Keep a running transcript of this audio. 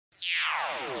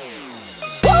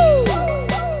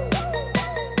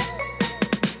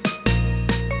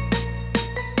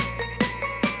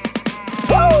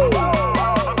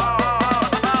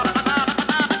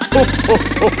Merry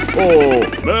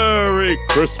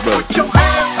Christmas! Put your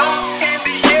hands up in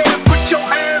the air. Put your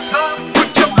hands up.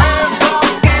 Put your hands up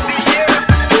in the air.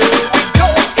 Here we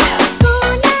go. Pasko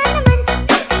na naman,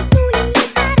 pagkatuloy ng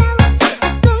araw.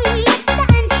 Paskong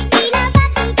nagdaan, tila ba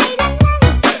kung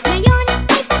kailanman. Ngayon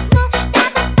ay Pasko,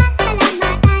 dapat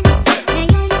pasalamatan.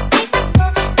 Ngayon ay Pasko,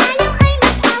 tayo ay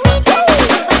mag-awitan.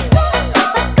 Pasko,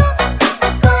 Pasko,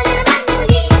 Pasko na naman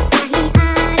muli. Tanging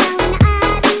araw na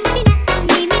ating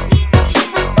pinakamimiti.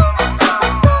 Pasko, Pasko,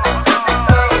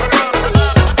 Pasko na naman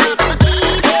muli. Ang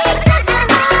pag-ibig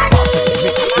naghahari.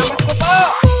 Pasko na naman,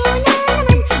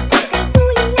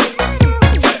 pagkatuloy ng araw.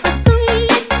 Paskong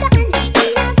nagdaan, tila ba kung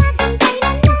kailanman.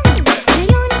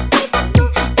 Ngayon ay Pasko,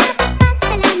 dapat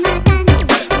pasalamatan.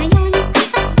 Ngayon ay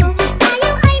Pasko,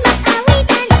 tayo ay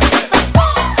mag-awitan. Pasko,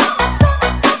 Pasko,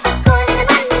 Pasko na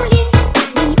naman muli.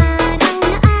 Tanging araw na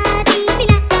ating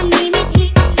pinakamimiti.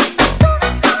 Pasko,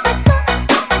 Pasko,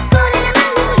 Pasko na naman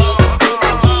muli. Ang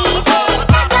pag-ibig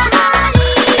naghahari. Pasko,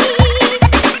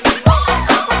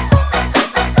 Pasko,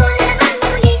 Pasko na naman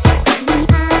muli. Tanging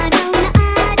araw na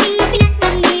ating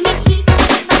pinakamimiti.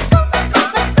 Pasko,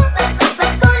 Pasko,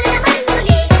 Pasko na naman muli. Ang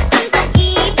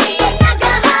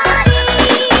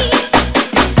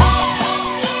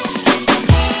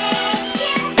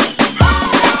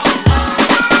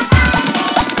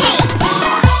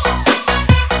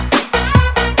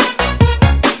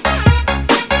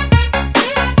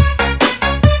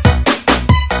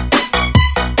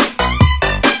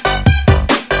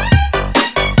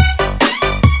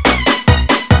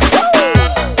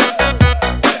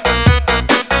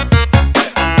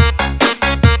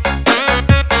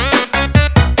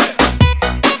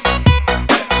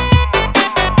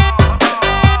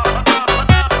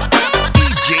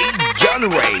DJ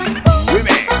Johnrey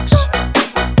Remix.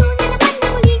 Pasko na naman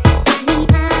muli. Tanging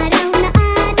araw na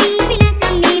ating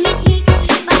pinakamimiti.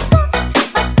 Pasko,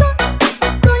 Pasko,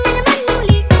 Pasko na naman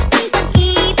muli. Ang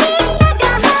pag-ibig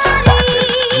naghahari.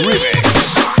 Remix.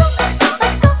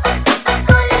 Pasko,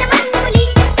 Pasko na naman muli.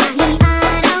 Tanging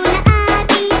araw na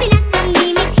ating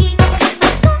pinakamimiti. Pasko,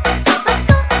 Pasko,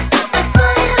 Pasko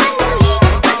na naman muli.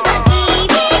 Ang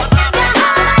pag-ibig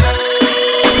naghahari.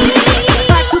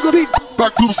 Back to the beat.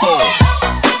 Back to the stars.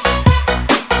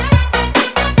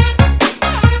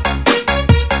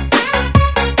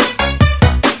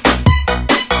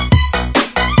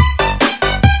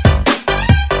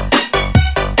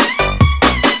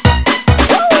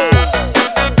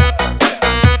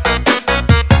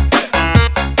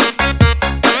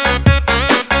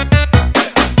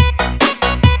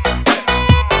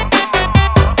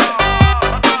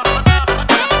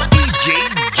 DJ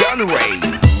Johnrey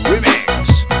Remix.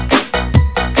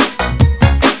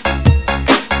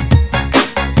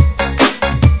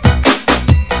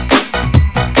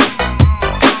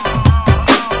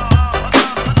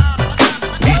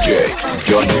 DJ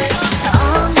Johnrey.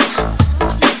 Ang Pasko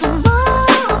na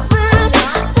sumapit,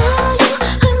 tayo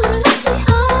ay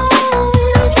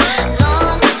malaksay-awit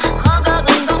ng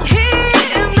magagandang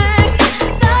himig.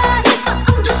 Dahil sa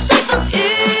ang Diyos ay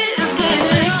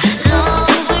pag-ibig, nang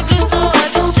si Kristo ay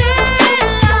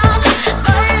kasilas,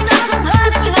 kaya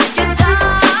naramdaman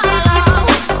nagsidalaw.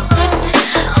 At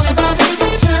ang bawat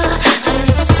isa ay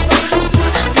nasa pagkagulo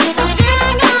ng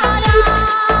talinganay.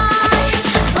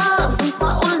 Bagong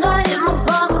paulay,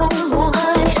 magbagong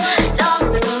buhay,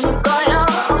 laging ligaya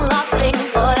ang ating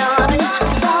bayan.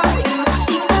 Tayong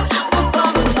magsikap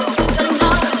upang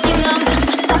magkaroon ng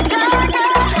kasaganan.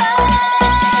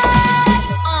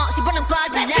 Sibon ng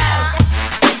pagdalaw.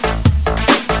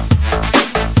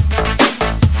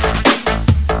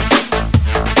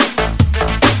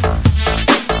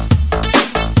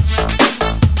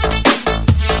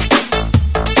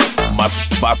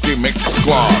 Masbate Mix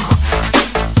Club.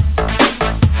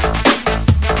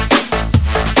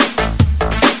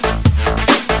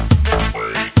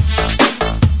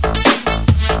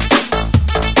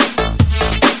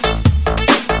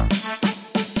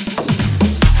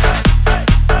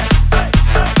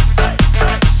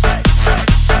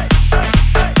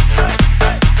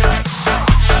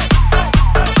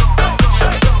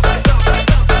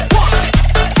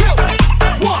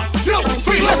 One, two,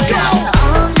 three, let's go.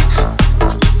 Ang Pasko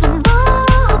na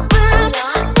sumapit,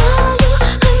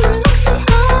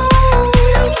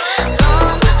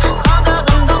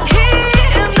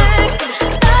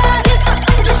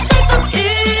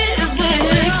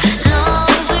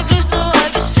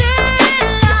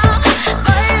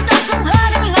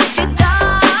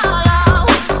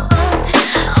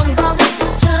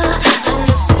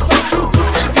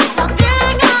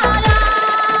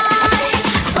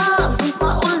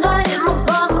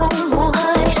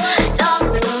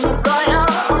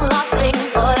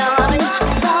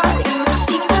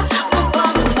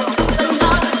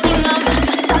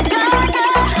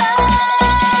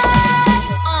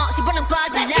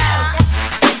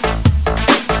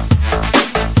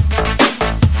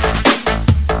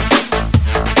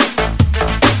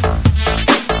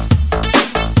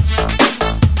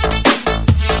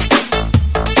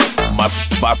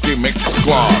 Party Mix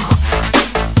Club.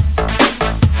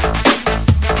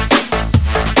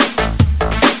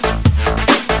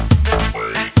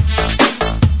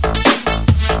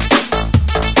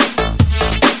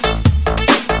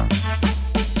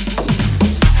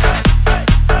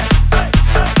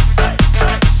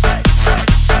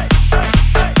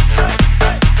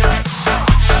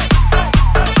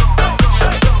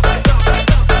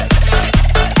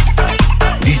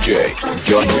 DJ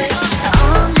Johnrey.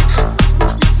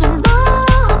 Masbate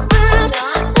Sumapit,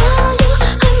 tayo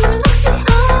ay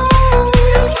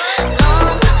managsiawit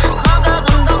ng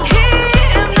magagandang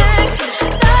himig,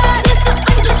 dahil sa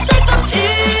ang Diyos ay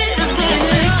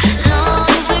pag-ibig.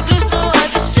 Nang si Kristo ay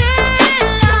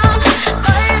kasilas,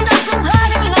 kaya't akong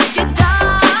haring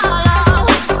nagsidalaw,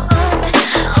 at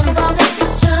ang bawat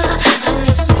isa ay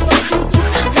nagsumpaghandog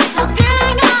ng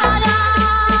tanging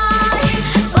alay.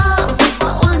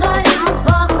 Paon dahil ang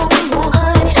bagong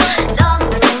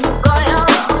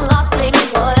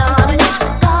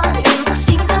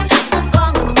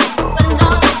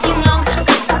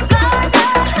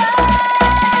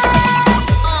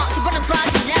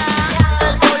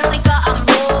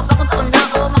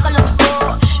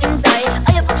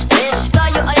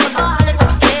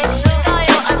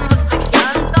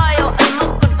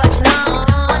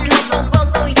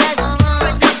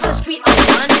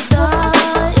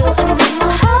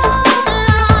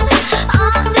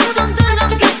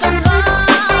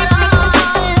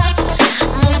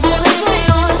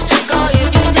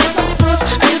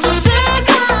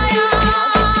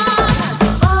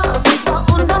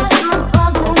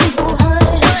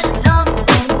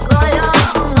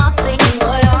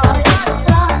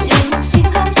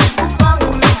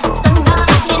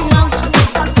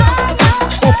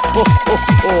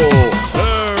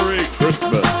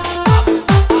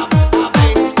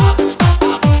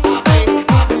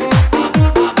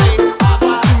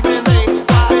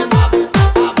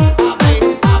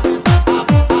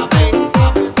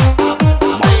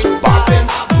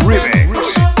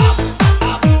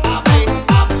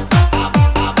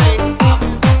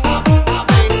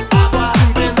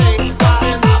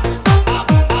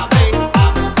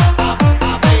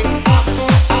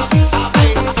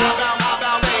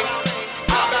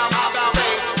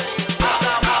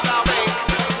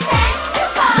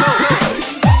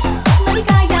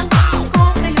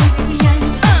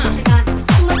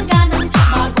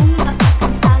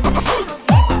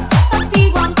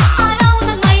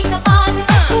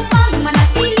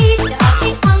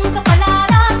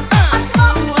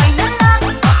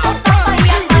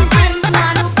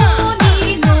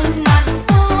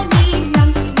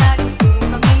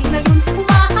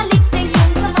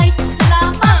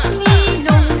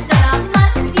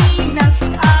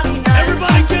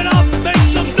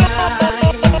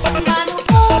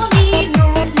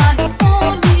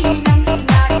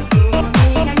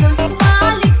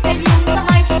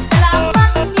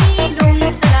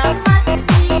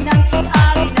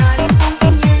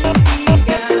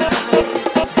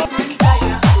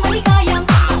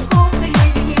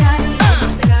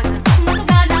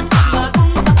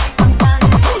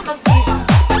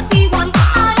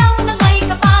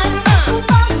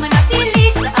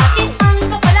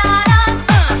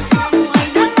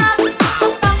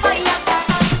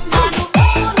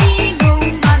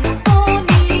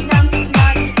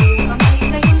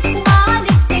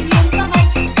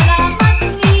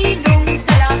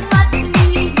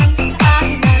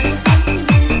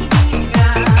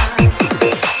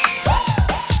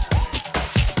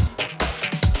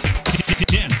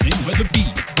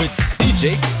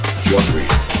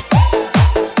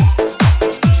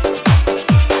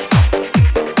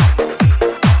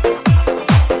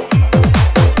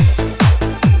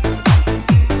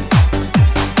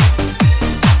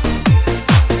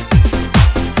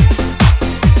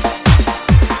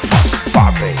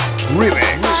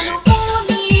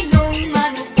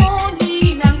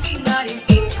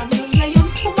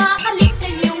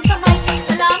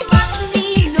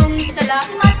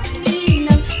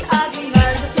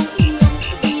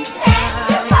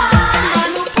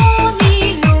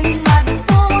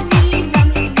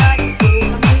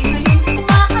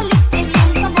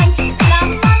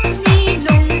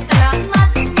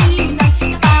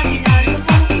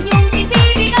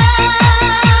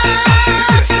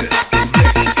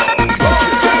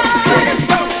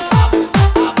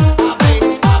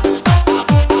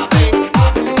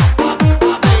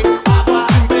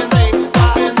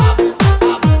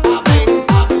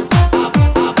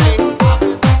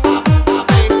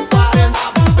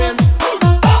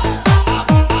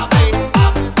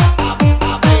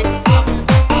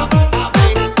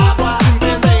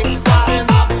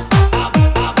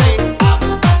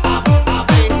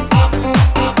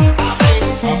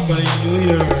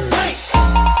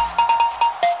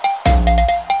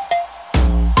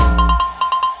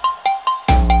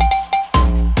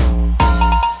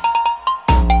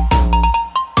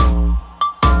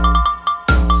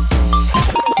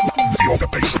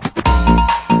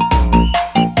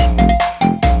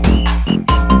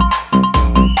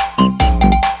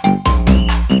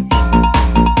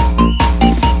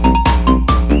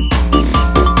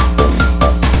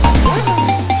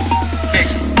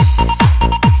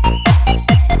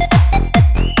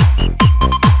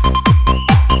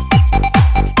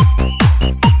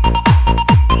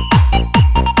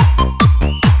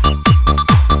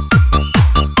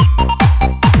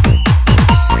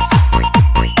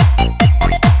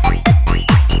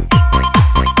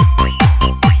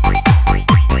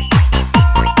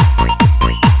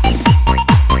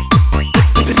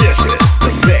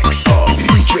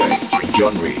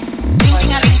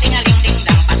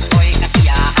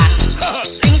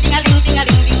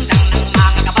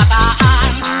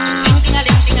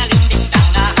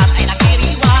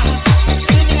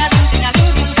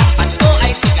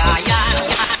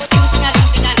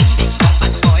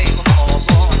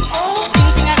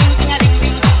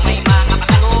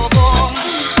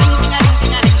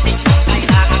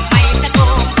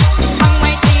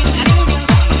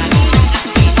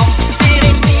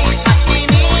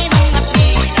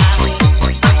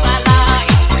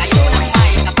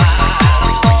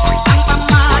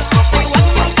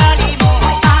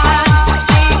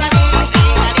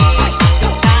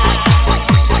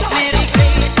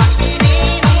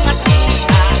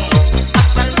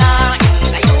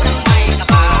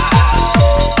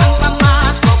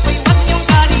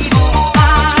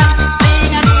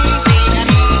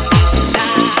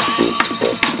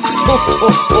ho,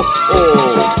 ho!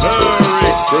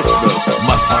 Merry Christmas!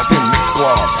 Masbate Mix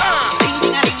Club.